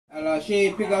she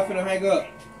ain't pick up finna hang up.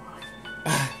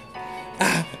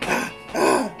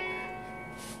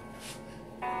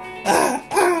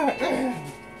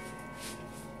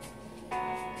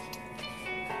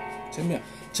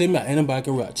 Check me out. Ain't nobody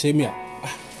can rock. Check me out.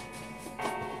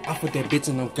 I put that bitch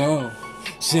and I'm gone.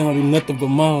 She don't do nothing but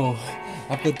moan.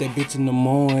 I put that bitch in the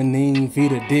morning,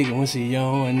 feed her dick when she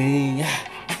yawning.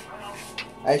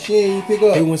 Hey, she ain't pick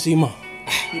up. Hey, when she moan.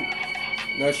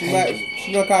 No, she might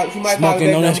call you back.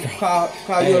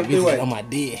 Call you up the way. On my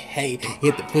dick. Hey,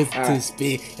 hit the pussy to the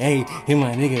spit. Hey, hit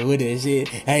my nigga with that shit.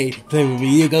 Hey, play with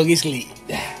me, you go get sleep.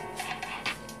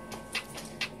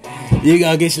 You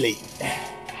go get sleep.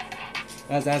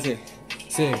 That's it.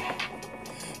 Say,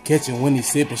 catch him when he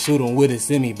sippin', shoot him with a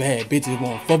semi-bad. Bitches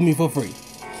won't fuck me for free.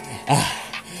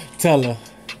 Tell her,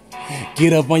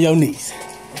 get up on your knees.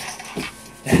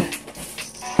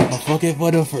 I'm fucking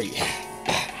for the free.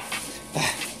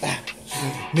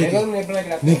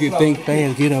 Nigga think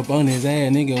fast, get up on his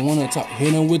ass. Nigga wanna talk,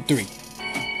 hit him with 3.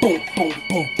 Boom, boom,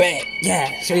 boom, back.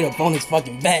 Yeah, straight up on his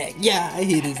fucking back. Yeah, I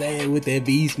hit his ass with that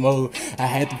beast mode. I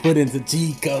had to put into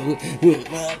G code. Yeah.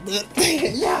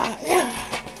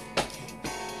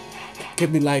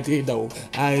 Kept me like that though.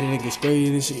 I hit a nigga straight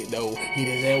in the shit though. Hit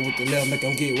his ass with the left, make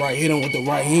him get right. Hit him with the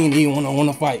right, he ain't even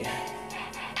wanna fight.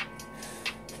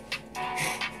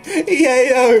 He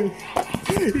ain't on me.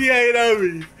 He ain't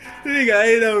on me. Nigga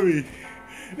hate on me.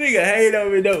 Nigga hate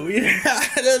on me though.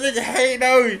 That nigga hate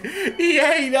on me. He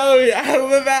hate on me. I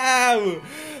remember album.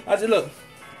 I said, look.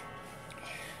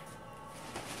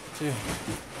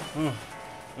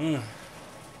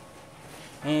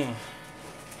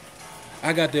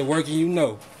 I got that working, you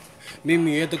know. Meet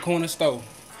me at the corner store.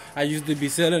 I used to be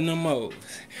selling them modes.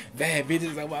 Bad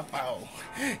bitches on my phone.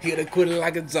 Hit a quit it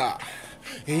like a job.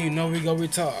 And you know we go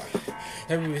retard.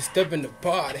 Every step in the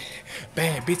party.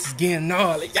 Bad bitches getting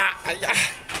all it. Yeah.